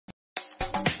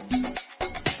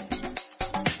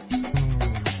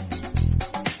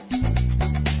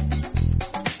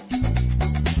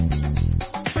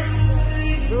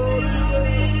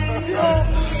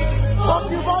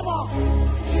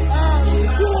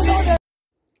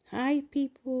Hi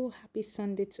people, happy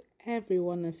Sunday to every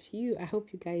one of you. I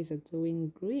hope you guys are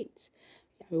doing great.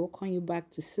 I welcome you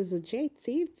back to Sizzle J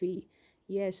TV.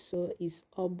 Yes, so it's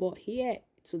Obo here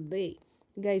today.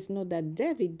 You guys know that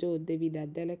David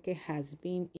Adeleke has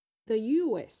been in the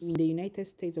US, in the United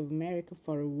States of America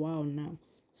for a while now.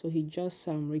 So he just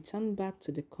returned back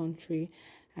to the country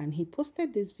and he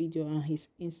posted this video on his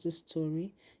Insta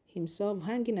story, himself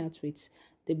hanging out with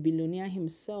the billionaire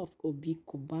himself, Obi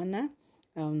Cubana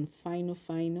Phyno,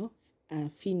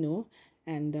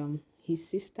 and his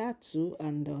sister too,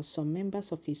 and some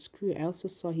members of his crew. I also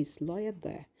saw his lawyer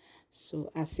there. So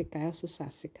Asika, I also saw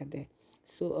Asika there.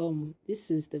 So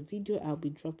this is the video. I'll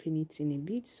be dropping it in a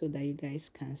bit so that you guys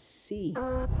can see.